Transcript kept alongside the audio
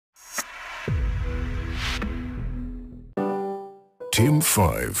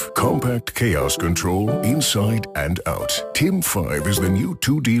TiM5, compact chaos control inside and out. TiM5 is the new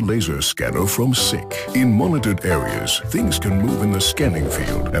 2D laser scanner from SICK. In monitored areas, things can move in the scanning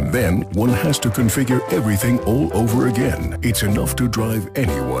field, and then one has to configure everything all over again. It's enough to drive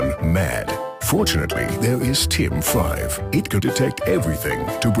anyone mad. Fortunately, there is TiM5. It can detect everything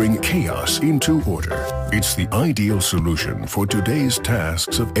to bring chaos into order. It's the ideal solution for today's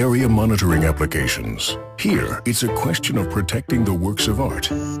tasks of area monitoring applications. Here, it's a question of protecting the works of art,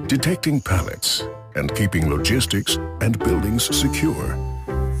 detecting pallets, and keeping logistics and buildings secure.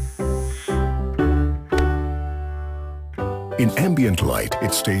 In ambient light,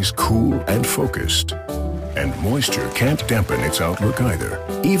 it stays cool and focused. And moisture can't dampen its outlook either.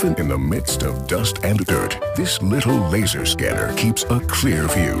 Even in the midst of dust and dirt, this little laser scanner keeps a clear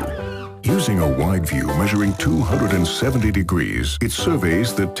view. Using a wide view measuring 270 degrees, it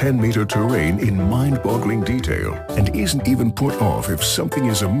surveys the 10-meter terrain in mind-boggling detail and isn't even put off if something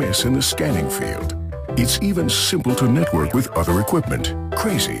is amiss in the scanning field. It's even simple to network with other equipment.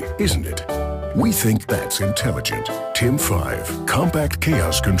 Crazy, isn't it? We think that's intelligent. TiM5, compact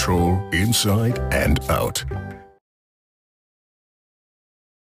chaos control inside and out.